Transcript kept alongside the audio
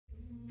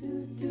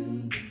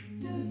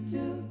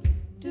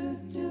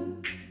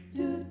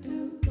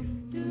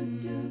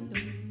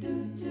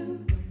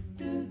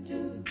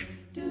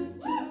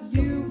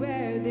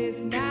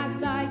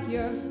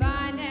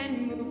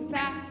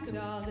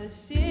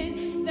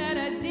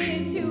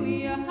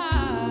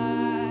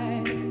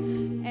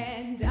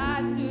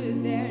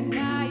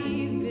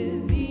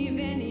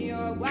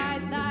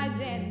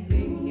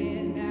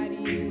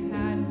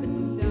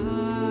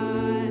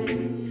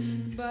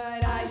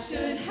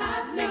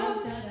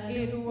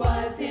it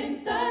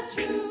wasn't the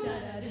truth.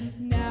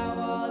 Now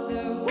all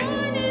the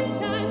warning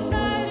signs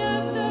light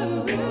up the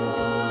room.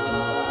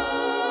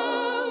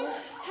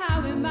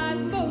 How am I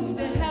supposed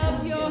to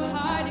help your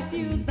heart if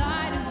you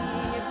lie to me,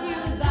 if you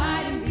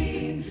lie to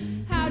me?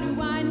 How do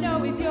I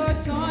know if you're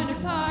torn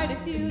apart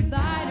if you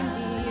lie to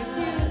me, if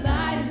you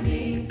lie to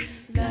me?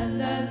 La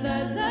la la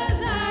la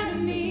lie to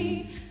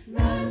me.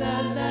 La la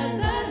la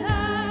la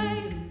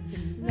lie.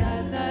 La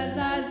la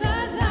la la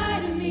lie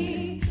to me.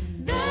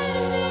 Lie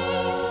to me,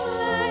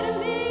 lie to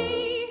me.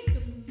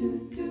 Do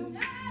do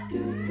do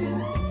do do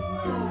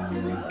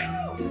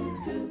do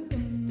do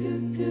do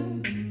do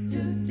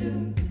do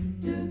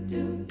do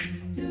do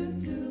do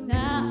do.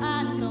 Now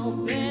I know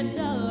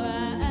better. I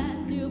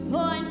asked you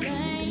point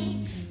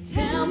blank.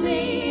 Tell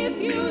me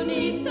if you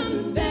need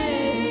some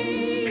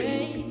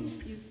space.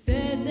 You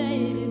said that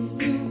it's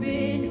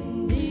stupid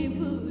and it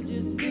would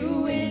just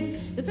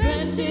ruin the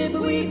friendship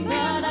we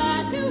fought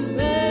out to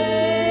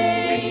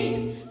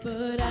make.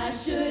 But I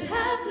should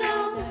have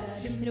known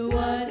it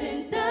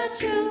wasn't the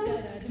truth.